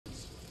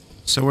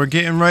So we're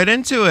getting right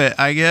into it.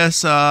 I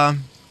guess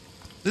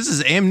this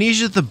is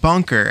Amnesia the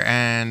Bunker,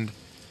 and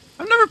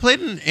I've never played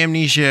an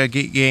Amnesia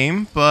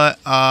game, but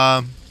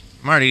I'm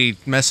already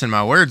messing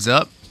my words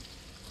up.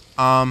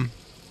 Yeah,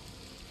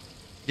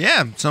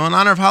 so in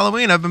honor of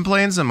Halloween, I've been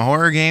playing some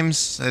horror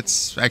games.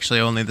 It's actually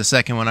only the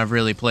second one I've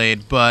really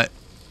played, but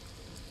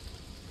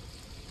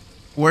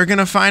we're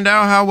gonna find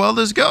out how well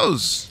this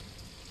goes.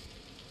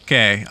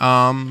 Okay,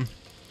 so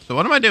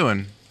what am I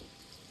doing?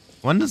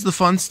 When does the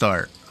fun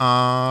start?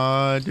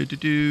 Why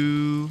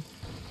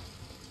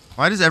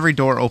does every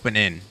door open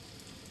in?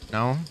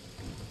 No?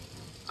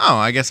 Oh,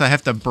 I guess I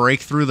have to break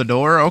through the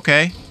door?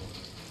 Okay.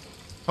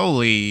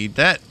 Holy,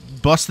 that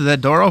busted that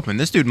door open.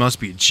 This dude must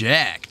be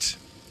jacked.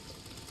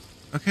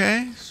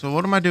 Okay, so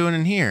what am I doing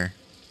in here?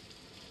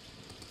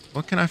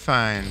 What can I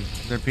find?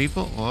 Are there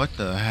people? What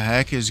the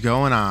heck is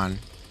going on?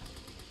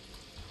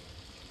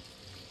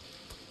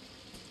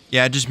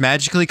 Yeah, I just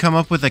magically come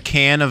up with a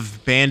can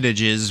of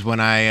bandages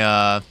when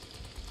I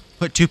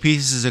put two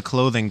pieces of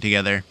clothing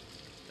together.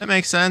 That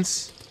makes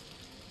sense.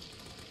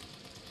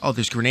 Oh,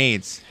 there's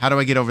grenades. How do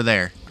I get over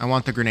there? I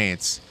want the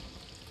grenades.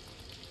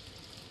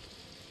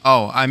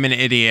 Oh, I'm an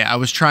idiot. I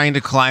was trying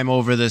to climb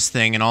over this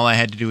thing and all I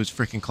had to do was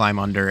freaking climb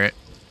under it.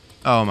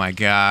 Oh my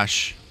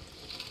gosh.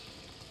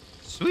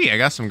 Sweet, I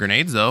got some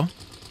grenades though.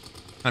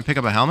 Can I pick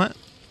up a helmet?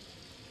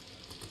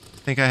 I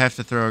think I have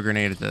to throw a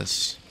grenade at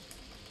this.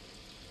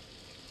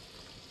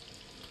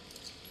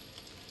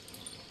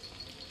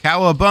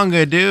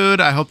 Cowabunga,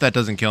 dude. I hope that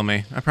doesn't kill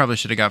me. I probably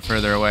should have got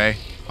further away.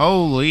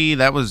 Holy,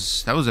 that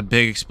was a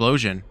big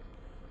explosion.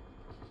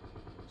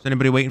 Is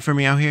anybody waiting for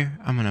me out here?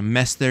 I'm gonna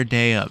mess their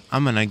day up.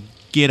 I'm gonna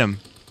get them.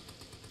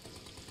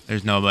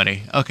 There's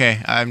nobody.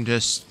 Okay, I'm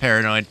just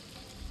paranoid.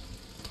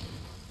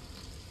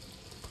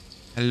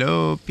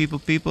 Hello, people.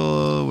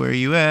 Where are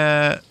you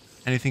at?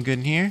 Anything good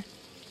in here?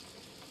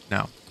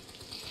 No.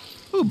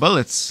 Ooh,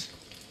 bullets.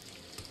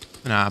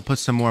 I'm gonna put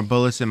some more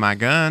bullets in my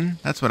gun.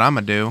 That's what I'm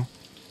gonna do.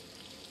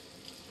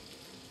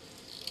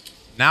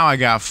 Now I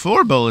got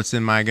 4 bullets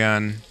in my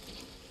gun.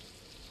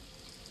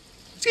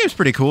 This game's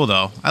pretty cool,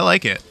 though. I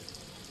like it.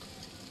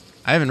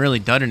 I haven't really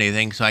done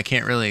anything, so I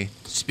can't really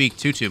speak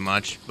too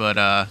much, but,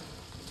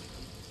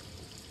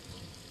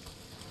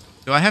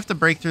 do I have to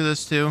break through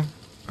this, too?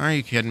 Are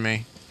you kidding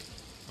me?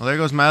 Well, there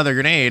goes my other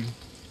grenade.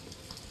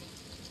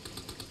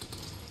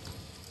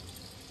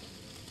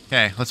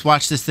 Okay, let's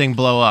watch this thing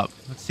blow up.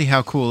 Let's see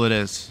how cool it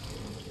is.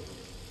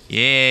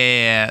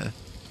 Yeah.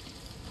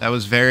 That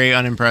was very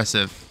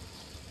unimpressive.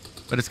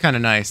 But it's kind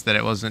of nice that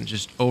it wasn't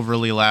just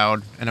overly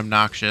loud and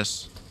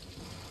obnoxious.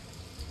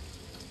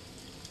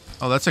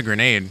 Oh, that's a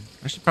grenade.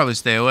 I should probably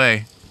stay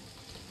away.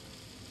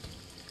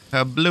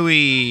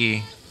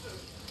 Kablooey.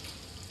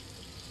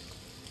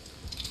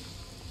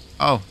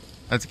 Oh,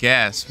 that's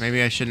gas.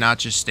 Maybe I should not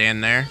just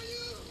stand there.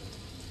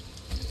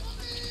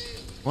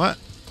 What?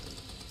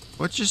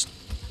 What just...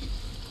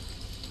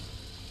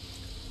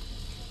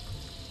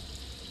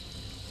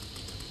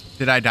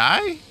 Did I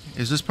die?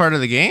 Is this part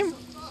of the game?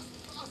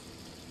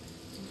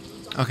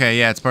 Okay,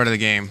 yeah, it's part of the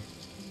game.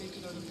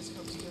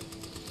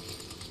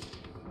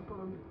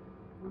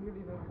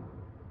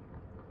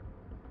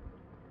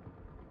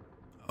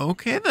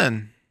 Okay,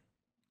 then.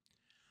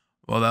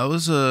 Well, that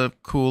was a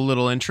cool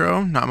little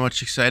intro. Not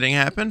much exciting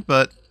happened,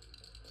 but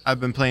I've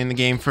been playing the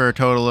game for a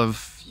total of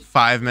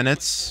 5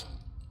 minutes,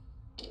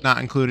 not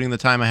including the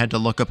time I had to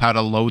look up how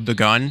to load the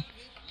gun.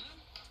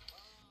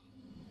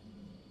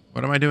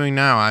 What am I doing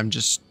now? I'm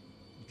just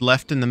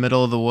left in the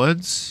middle of the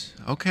woods?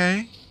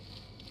 Okay.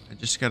 I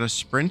just gotta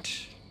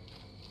sprint,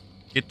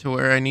 get to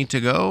where I need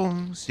to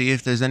go, see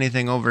if there's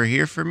anything over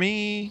here for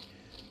me.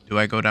 Do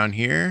I go down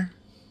here?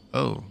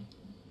 Oh,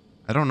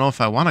 I don't know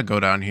if I want to go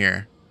down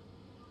here.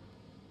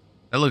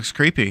 That looks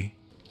creepy.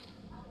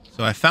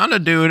 So I found a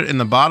dude in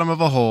the bottom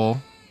of a hole.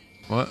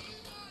 What?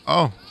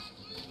 Oh.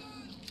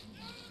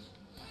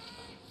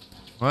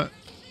 What?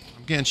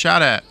 I'm getting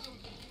shot at.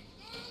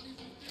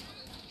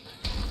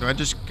 Do I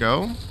just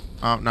go?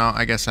 Oh, no,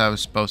 I guess I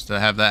was supposed to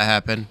have that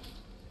happen.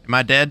 Am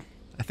I dead?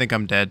 I think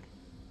I'm dead.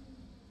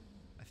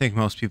 I think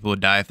most people would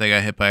die if they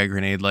got hit by a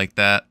grenade like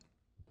that.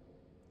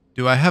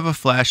 Do I have a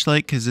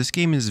flashlight? Because this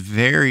game is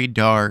very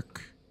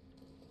dark.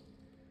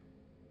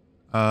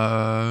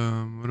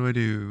 What do I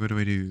do? What do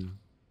I do?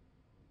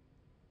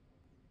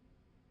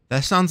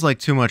 That sounds like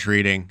too much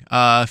reading.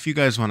 If you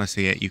guys want to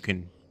see it, you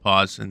can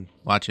pause and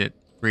watch it,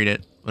 read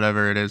it,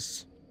 whatever it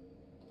is.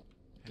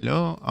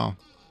 Hello?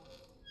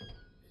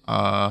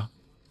 Oh.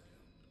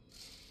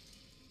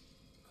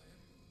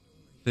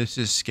 This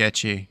is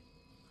sketchy.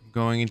 I'm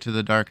going into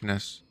the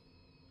darkness.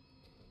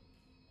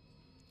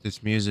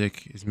 This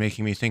music is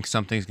making me think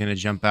something's gonna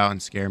jump out and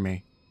scare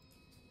me.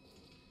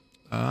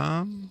 Where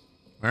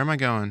am I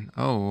going?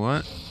 Oh,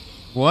 what?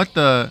 What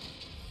the?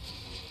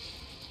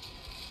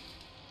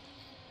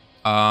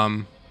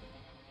 I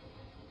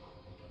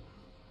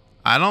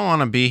don't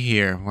want to be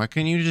here. Why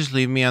can't you just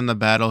leave me on the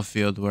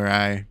battlefield where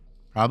I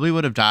probably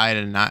would have died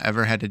and not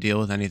ever had to deal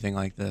with anything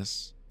like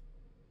this?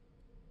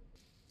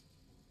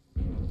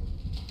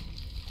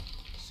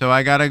 So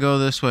I gotta go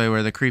this way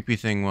where the creepy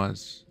thing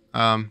was.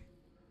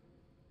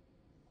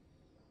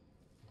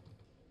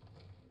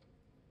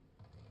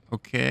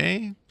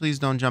 Okay. Please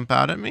don't jump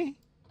out at me.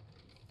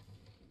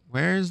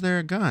 Where is there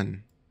a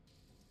gun?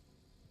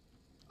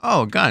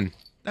 Oh, a gun.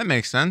 That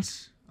makes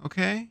sense.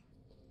 Okay.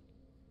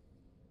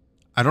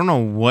 I don't know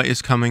what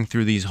is coming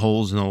through these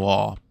holes in the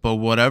wall, but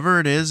whatever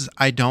it is,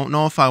 I don't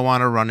know if I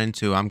want to run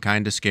into. I'm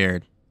kind of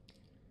scared.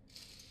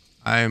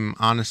 I'm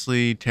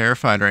honestly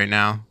terrified right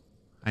now.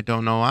 I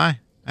don't know why.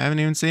 I haven't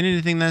even seen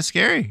anything that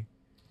scary.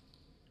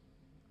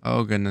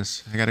 Oh,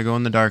 goodness. I gotta go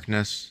in the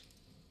darkness.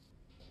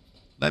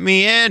 Let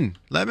me in!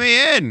 Let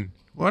me in!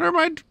 Where am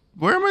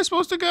I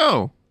supposed to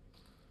go?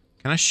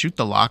 Can I shoot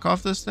the lock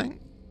off this thing?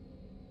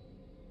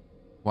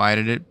 Why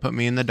did it put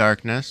me in the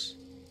darkness?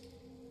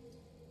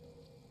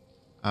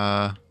 Do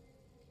I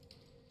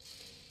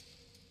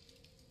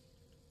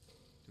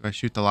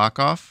shoot the lock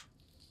off?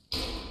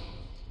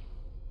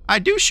 I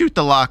do shoot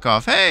the lock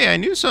off. Hey, I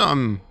knew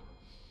something.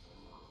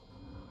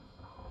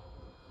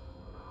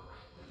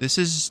 This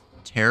is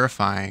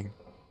terrifying.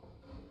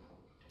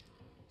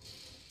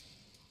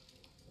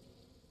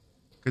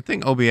 Good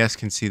thing OBS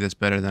can see this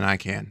better than I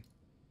can.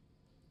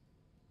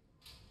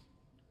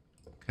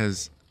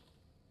 Because...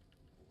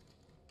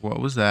 what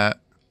was that?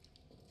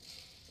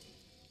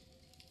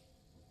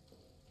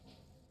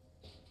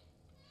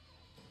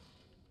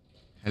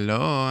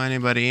 Hello,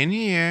 anybody in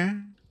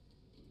here?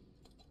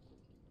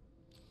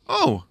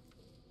 Oh!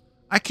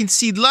 I can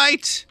see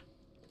light!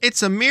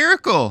 It's a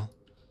miracle!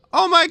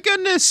 Oh my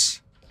goodness!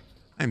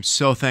 I'm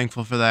so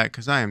thankful for that,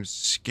 because I am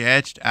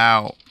sketched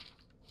out.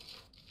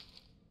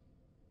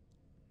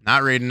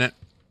 Not reading it.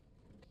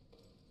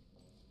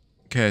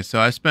 Okay, so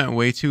I spent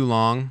way too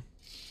long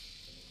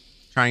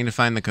trying to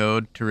find the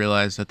code to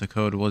realize that the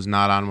code was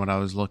not on what I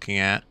was looking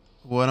at.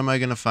 What am I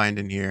going to find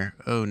in here?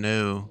 Oh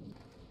no.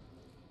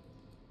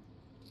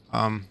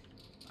 I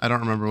don't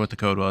remember what the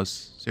code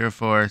was.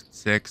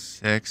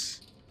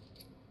 0466.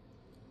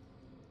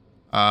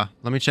 Let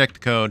me check the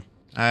code.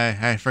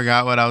 I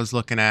forgot what I was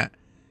looking at.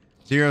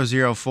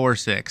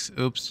 0046.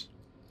 Oops.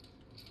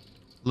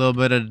 A little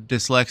bit of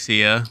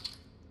dyslexia.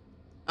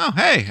 Oh,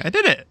 hey, I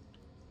did it.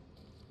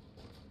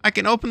 I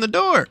can open the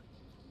door.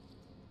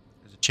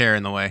 There's a chair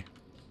in the way.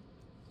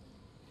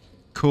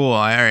 Cool.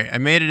 All right, I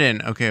made it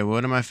in. Okay,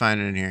 what am I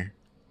finding in here?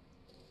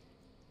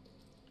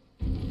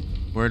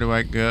 Where do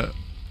I go?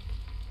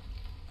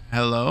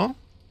 Hello?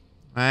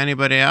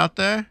 Anybody out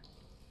there?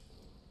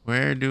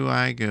 Where do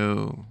I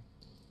go?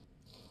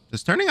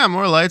 Does turning on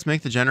more lights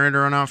make the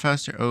generator run out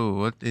faster? Oh,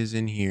 what is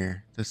in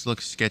here? This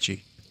looks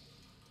sketchy.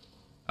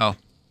 Oh,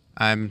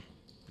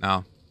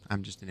 no,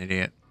 I'm just an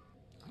idiot.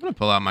 I'm gonna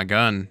pull out my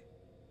gun.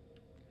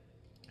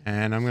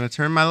 And I'm gonna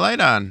turn my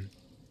light on.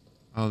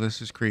 Oh, this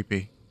is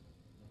creepy.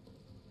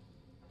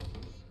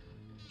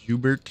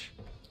 Joubert,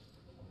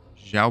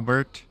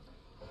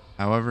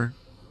 however.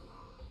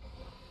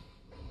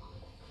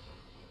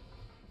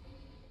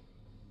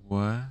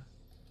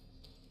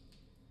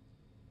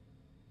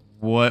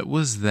 What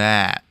was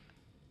that?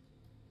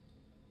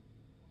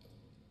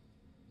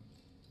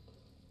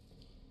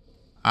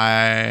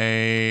 I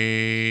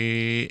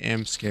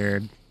am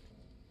scared.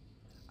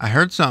 I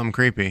heard something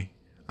creepy.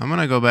 I'm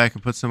gonna go back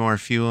and put some more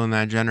fuel in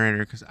that generator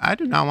because I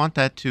do not want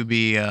that to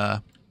be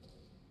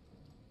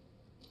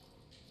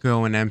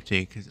going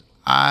empty because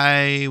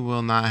I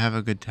will not have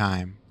a good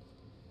time.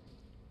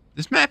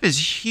 This map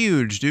is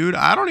huge, dude.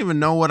 I don't even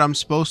know what I'm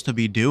supposed to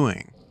be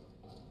doing.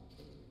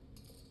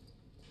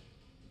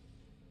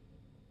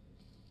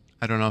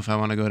 I don't know if I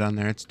want to go down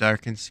there. It's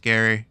dark and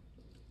scary.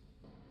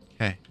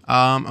 Okay.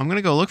 I'm going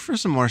to go look for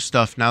some more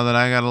stuff now that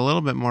I got a little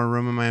bit more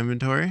room in my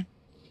inventory.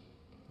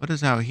 What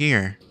is out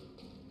here?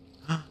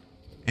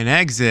 An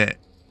exit.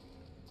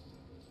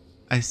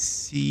 I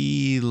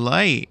see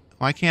light.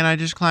 Why can't I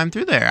just climb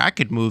through there? I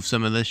could move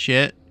some of this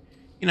shit.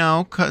 You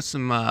know, cut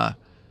some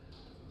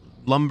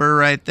lumber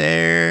right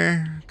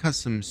there. Cut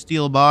some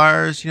steel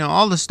bars. You know,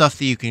 all the stuff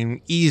that you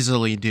can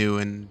easily do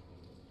in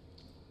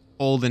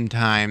olden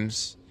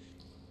times.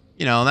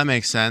 You know, that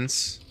makes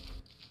sense.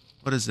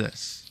 What is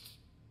this?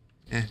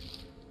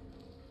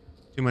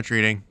 Too much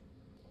reading.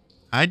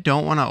 I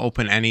don't want to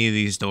open any of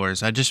these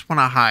doors. I just want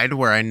to hide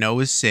where I know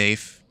is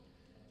safe.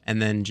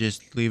 And then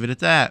just leave it at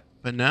that.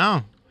 But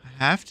no, I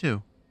have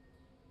to.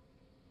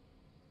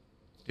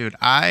 Dude,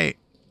 I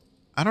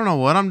don't know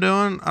what I'm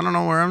doing. I don't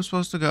know where I'm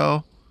supposed to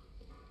go.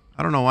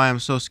 I don't know why I'm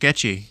so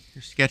sketchy.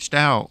 You're sketched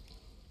out.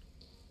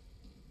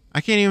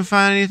 I can't even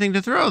find anything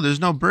to throw. There's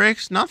no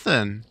bricks,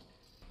 nothing.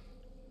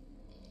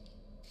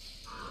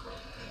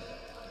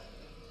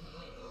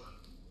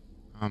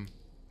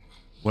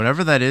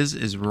 Whatever that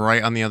is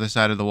right on the other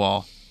side of the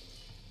wall.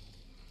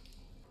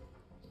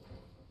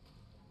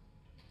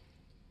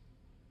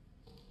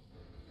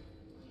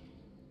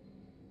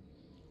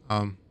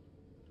 Oh,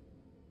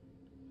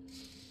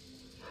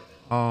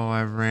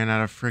 I ran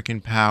out of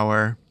freaking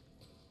power.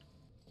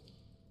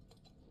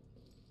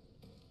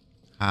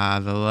 Ah,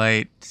 the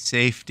light.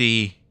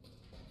 Safety.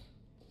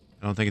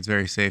 I don't think it's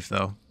very safe,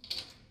 though.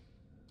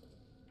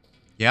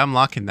 Yeah, I'm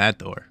locking that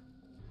door.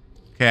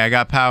 Okay, I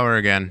got power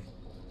again.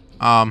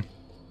 So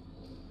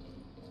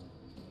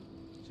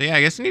yeah,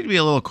 I guess I need to be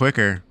a little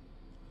quicker.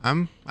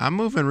 I'm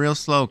moving real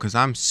slow because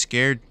I'm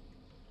scared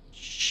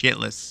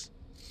shitless.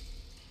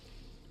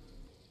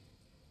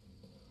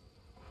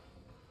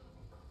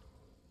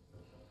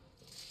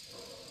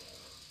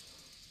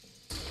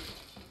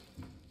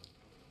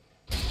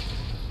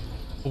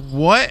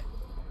 What?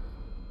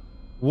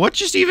 What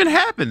just even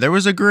happened? There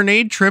was a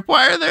grenade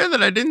tripwire there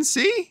that I didn't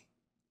see?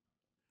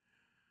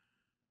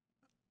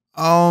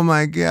 Oh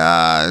my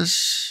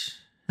gosh.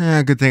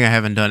 Good thing I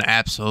haven't done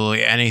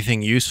absolutely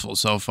anything useful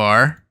so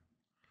far.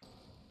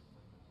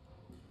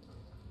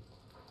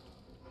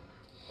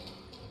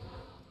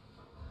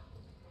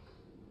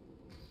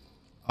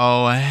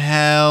 Oh,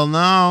 hell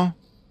no.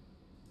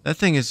 That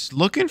thing is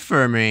looking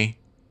for me.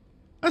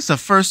 That's the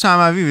first time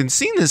I've even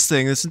seen this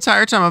thing this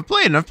entire time I've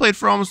played, and I've played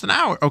for almost an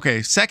hour.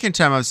 Okay, second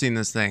time I've seen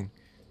this thing.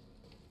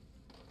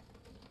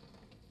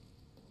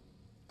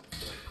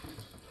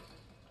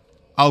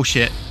 Oh,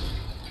 shit.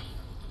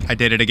 I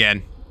did it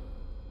again.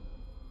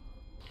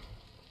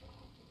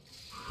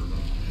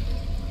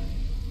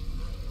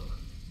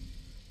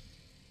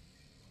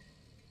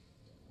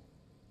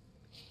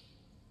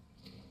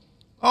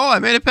 Oh, I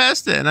made it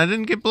past it, and I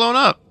didn't get blown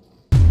up.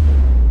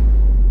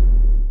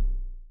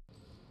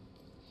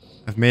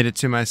 I've made it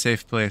to my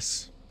safe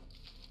place.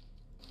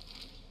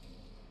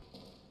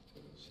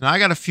 So now I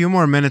got a few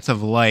more minutes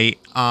of light.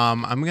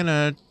 I'm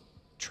gonna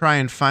try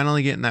and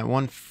finally get in that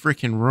one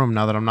freaking room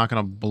now that I'm not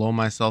gonna blow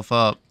myself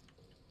up.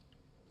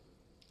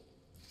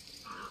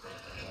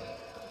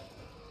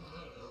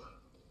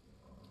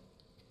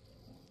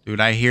 Dude,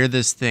 I hear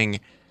this thing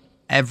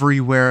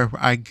everywhere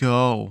I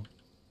go.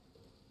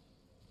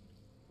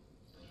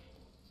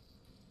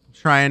 I'm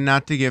trying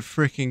not to get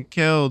freaking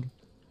killed.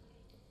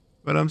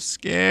 But I'm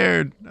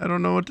scared. I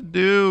don't know what to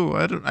do.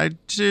 I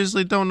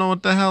seriously don't know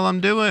what the hell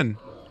I'm doing.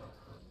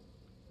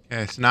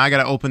 Okay, so now I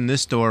gotta open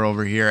this door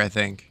over here, I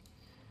think.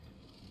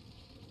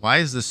 Why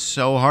is this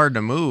so hard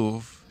to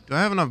move? Do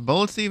I have enough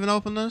bullets to even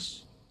open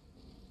this?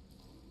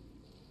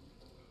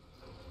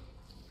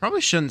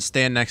 Probably shouldn't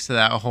stand next to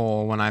that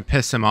hole when I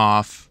piss him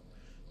off.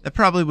 That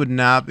probably would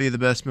not be the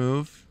best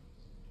move.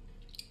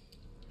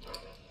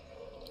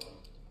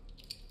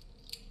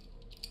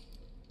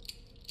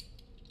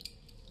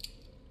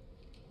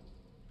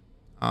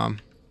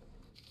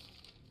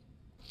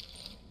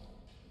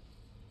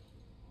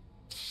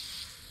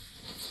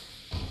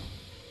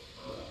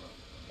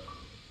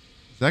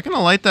 Is that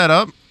gonna light that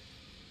up?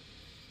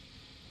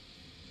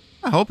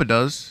 I hope it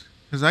does.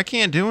 Because I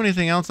can't do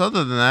anything else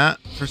other than that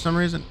for some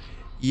reason.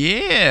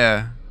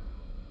 Yeah.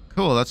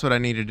 Cool, that's what I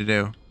needed to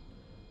do.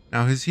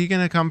 Now, is he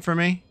gonna come for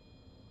me?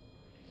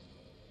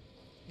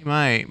 He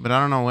might, but I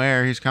don't know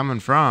where he's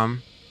coming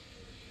from.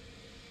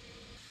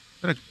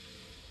 Is that a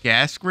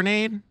gas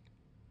grenade?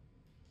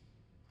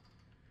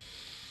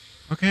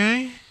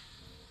 Okay.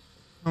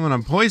 I'm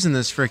gonna poison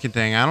this freaking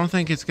thing. I don't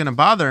think it's gonna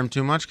bother him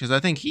too much because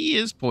I think he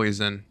is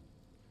poison.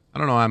 I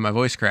don't know why my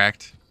voice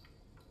cracked.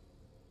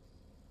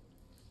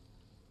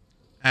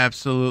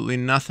 Absolutely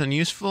nothing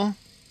useful.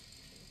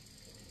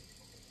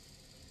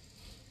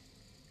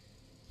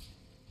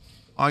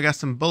 Oh, I got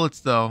some bullets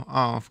though.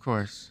 Oh, of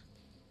course.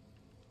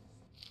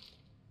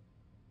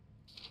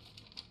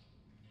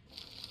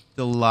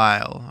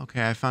 Delisle.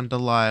 Okay, I found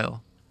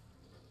Delisle.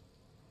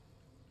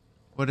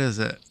 What is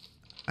it?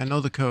 I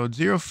know the code.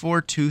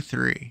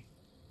 0423.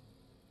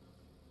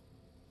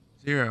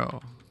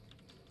 0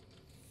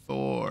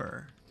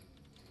 4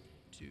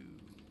 2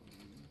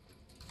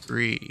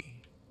 3.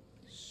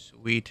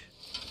 Sweet.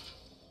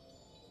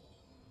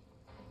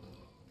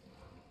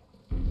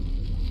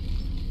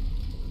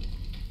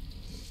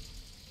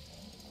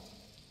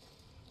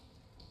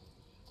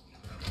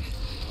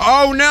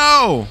 Oh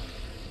no!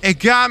 It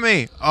got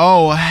me!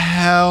 Oh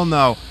hell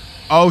no.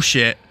 Oh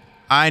shit.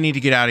 I need to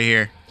get out of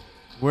here.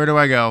 Where do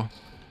I go?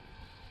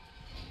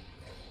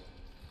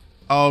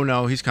 Oh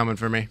no, he's coming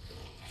for me.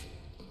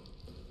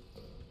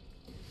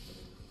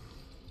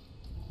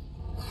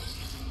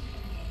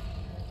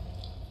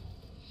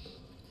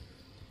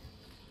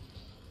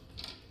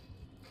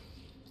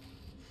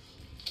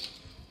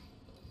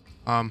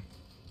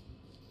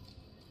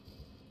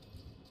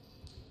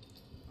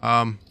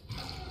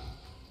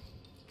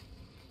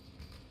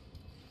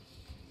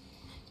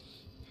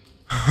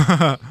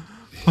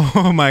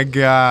 Oh my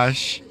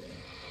gosh.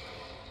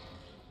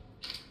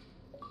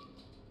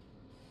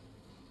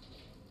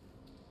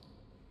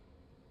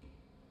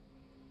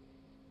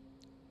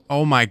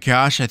 Oh my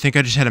gosh, I think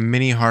I just had a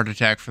mini heart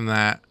attack from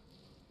that.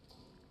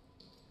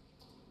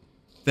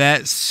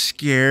 That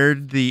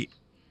scared the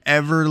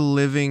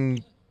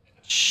ever-living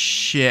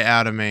shit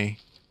out of me.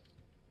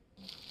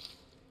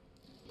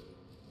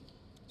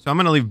 So I'm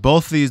going to leave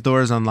both of these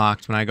doors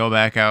unlocked when I go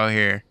back out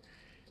here.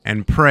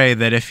 And pray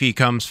that if he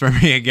comes for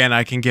me again,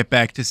 I can get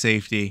back to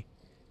safety.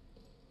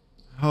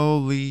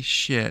 Holy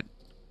shit.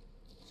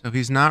 So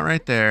he's not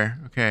right there.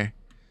 Okay.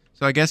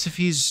 So I guess if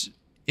he's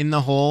in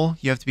the hole,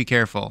 you have to be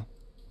careful.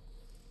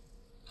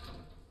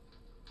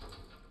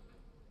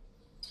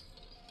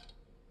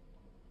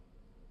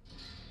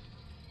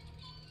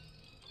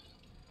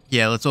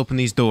 Yeah, let's open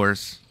these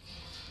doors.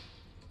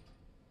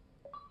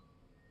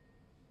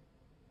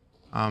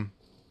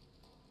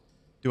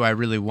 Do I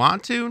really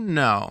want to?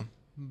 No.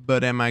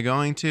 But am I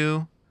going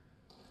to?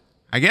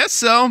 I guess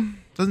so.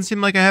 Doesn't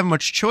seem like I have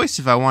much choice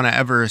if I want to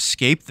ever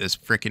escape this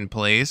frickin'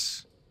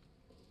 place.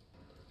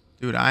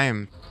 Dude, I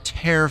am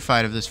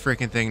terrified of this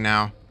frickin' thing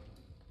now.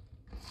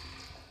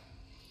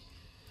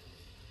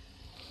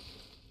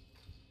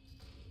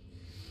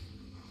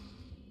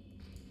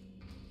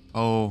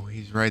 Oh,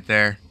 he's right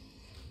there.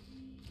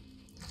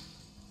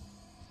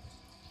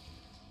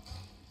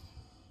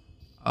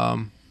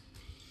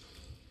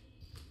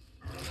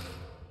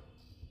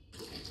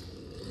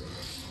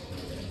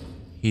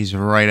 He's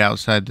right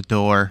outside the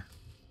door.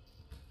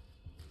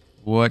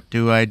 What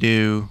do I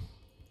do?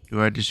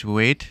 Do I just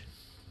wait?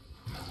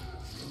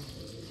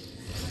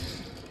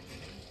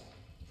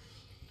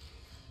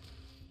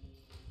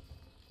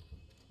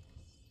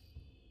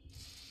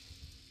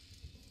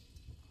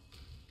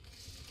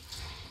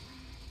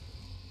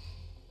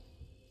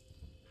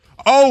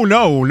 Oh,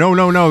 no, no,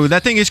 no, no.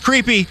 That thing is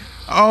creepy.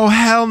 Oh,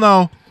 hell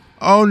no.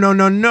 Oh, no,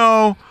 no,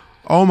 no.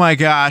 Oh, my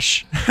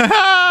gosh.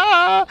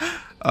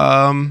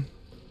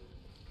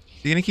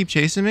 Is he gonna keep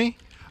chasing me?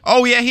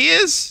 Oh, yeah, he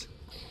is.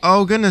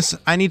 Oh, goodness.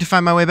 I need to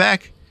find my way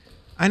back.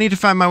 I need to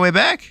find my way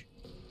back.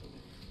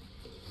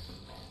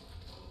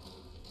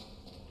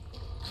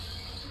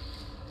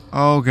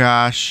 Oh,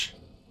 gosh.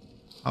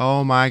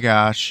 Oh, my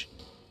gosh.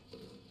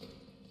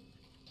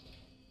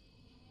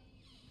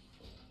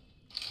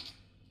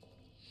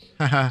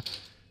 Haha.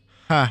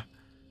 Ha.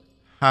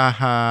 Ha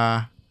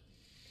ha.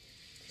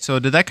 So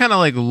did that kind of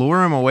like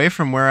lure him away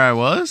from where I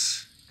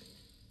was?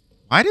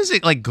 Why does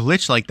it like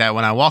glitch like that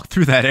when I walk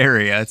through that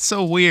area? It's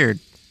so weird.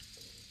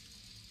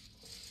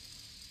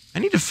 I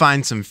need to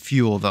find some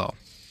fuel though.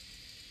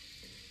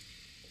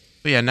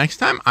 But yeah, next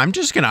time I'm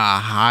just gonna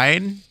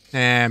hide.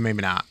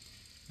 Maybe not.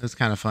 That's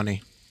kind of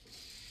funny.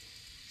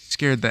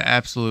 Scared the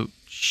absolute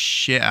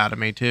shit out of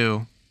me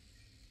too.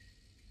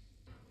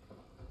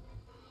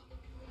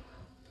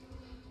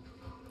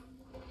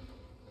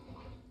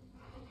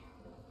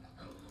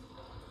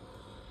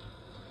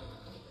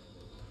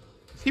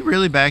 Is he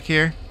really back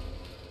here?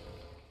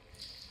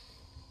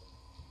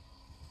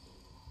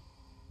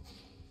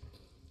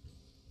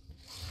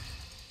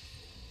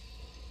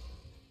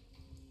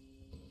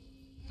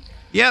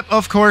 Yep,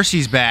 of course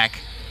he's back.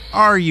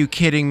 Are you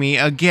kidding me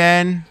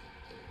again?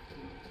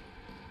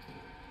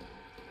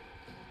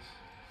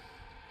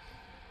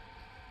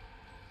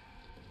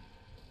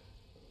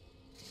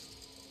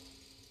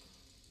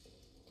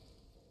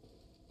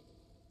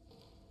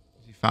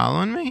 Is he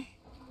following me?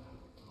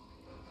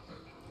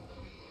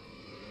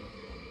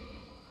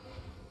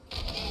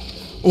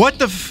 What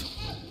the f-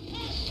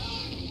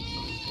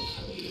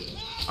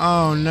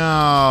 Oh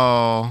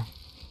no.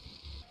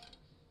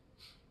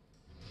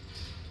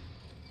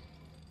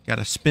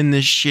 Gotta spin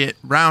this shit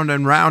round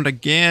and round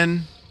again.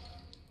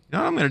 You know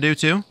what I'm gonna do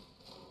too?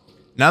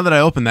 Now that I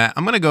open that,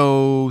 I'm gonna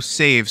go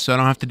save so I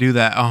don't have to do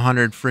that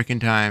 100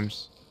 freaking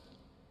times.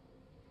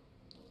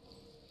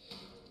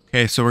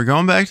 Okay, so we're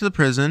going back to the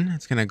prison.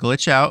 It's gonna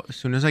glitch out as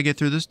soon as I get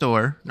through this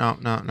door. No,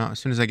 no, no. As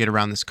soon as I get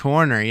around this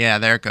corner. Yeah,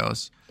 there it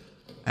goes.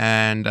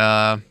 And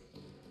I'm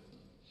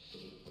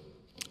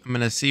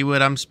gonna see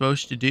what I'm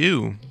supposed to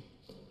do.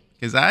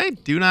 Because I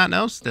do not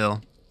know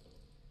still.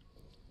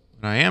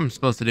 What I am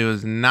supposed to do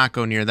is not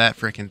go near that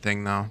freaking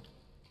thing, though.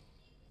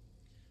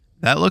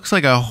 That looks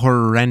like a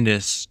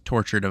horrendous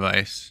torture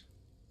device.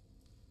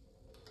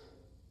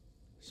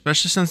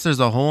 Especially since there's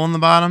a hole in the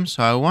bottom,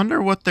 so I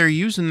wonder what they're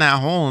using that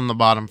hole in the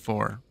bottom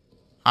for.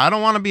 I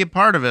don't want to be a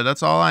part of it,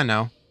 that's all I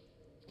know.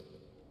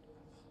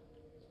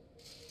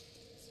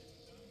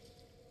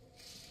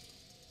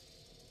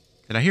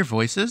 Did I hear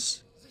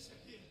voices?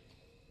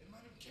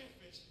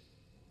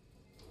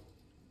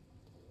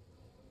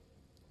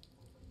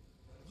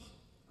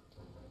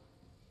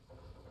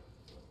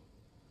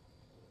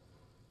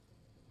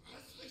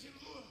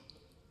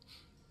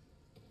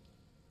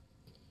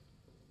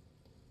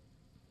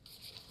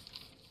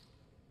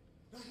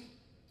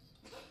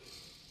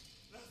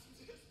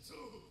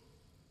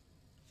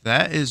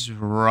 That is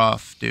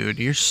rough, dude.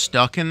 You're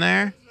stuck in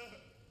there?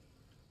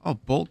 Oh,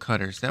 bolt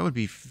cutters. That would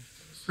be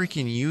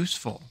freaking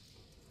useful.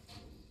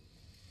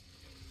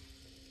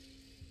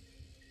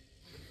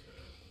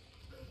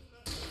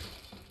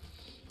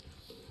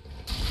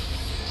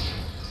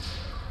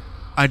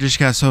 I just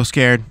got so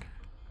scared.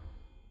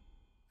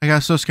 I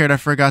got so scared I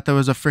forgot there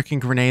was a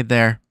freaking grenade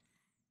there.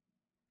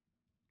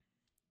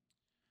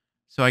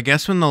 So I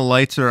guess when the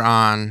lights are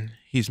on,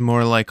 he's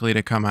more likely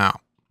to come out.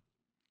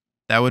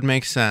 That would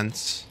make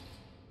sense.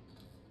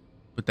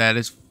 But that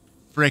is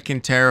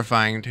freaking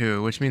terrifying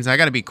too, which means I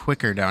gotta be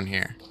quicker down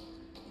here.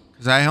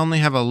 Because I only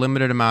have a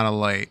limited amount of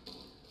light.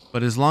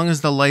 But as long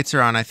as the lights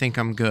are on, I think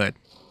I'm good.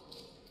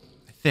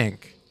 I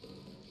think.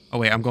 Oh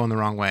wait, I'm going the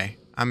wrong way.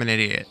 I'm an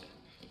idiot.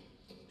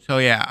 So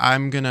yeah,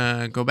 I'm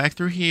gonna go back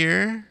through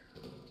here.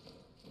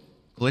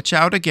 Glitch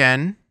out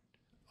again.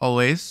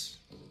 Always.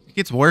 It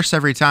gets worse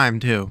every time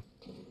too.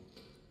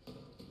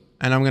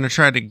 And I'm gonna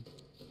try to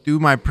do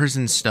my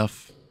prison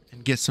stuff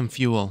and get some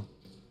fuel.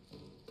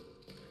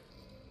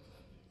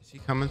 Is he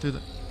coming through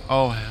the...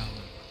 Oh, hell.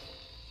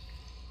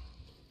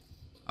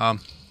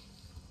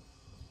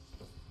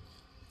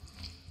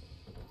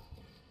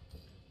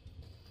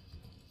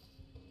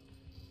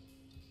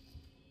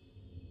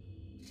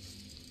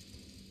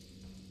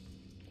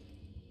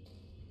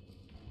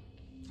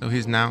 So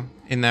he's now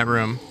in that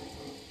room.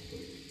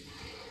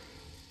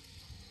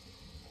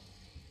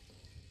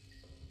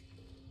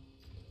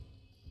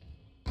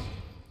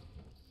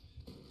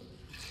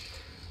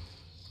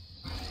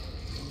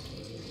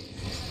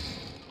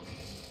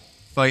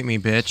 Fight me,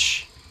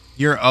 bitch.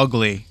 You're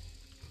ugly.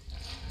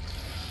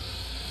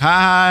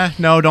 Ha!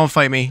 No, don't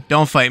fight me.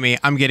 Don't fight me.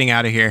 I'm getting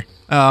out of here.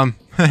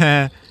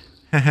 I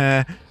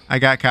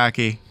got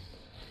cocky.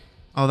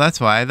 Oh, that's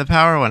why. The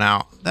power went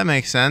out. That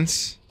makes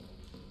sense.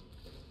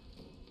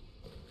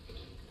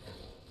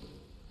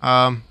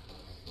 I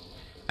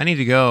need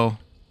to go.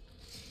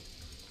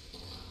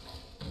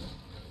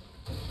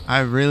 I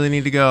really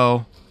need to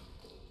go.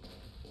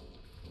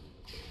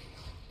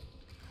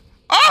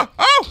 Oh!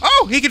 Oh!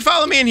 Oh! He can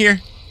follow me in here.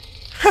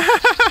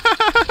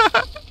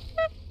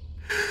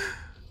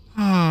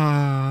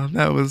 Ah,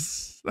 that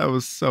was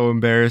so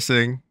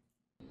embarrassing.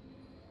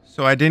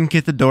 So I didn't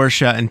get the door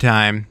shut in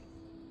time.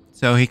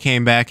 So he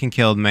came back and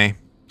killed me.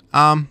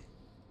 So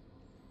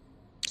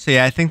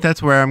yeah, I think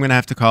that's where I'm gonna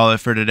have to call it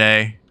for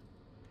today.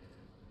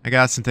 I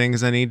got some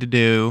things I need to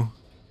do.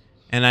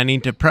 And I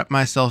need to prep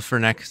myself for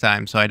next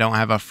time so I don't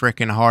have a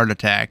freaking heart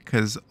attack.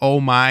 Because,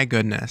 oh my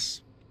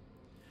goodness.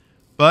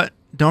 But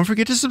don't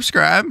forget to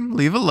subscribe,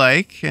 leave a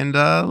like, and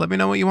let me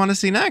know what you want to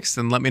see next.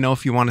 And let me know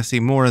if you want to see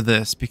more of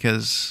this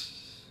because,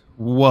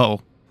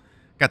 whoa,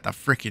 got the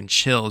freaking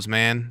chills,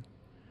 man.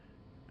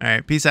 All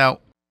right, peace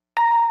out.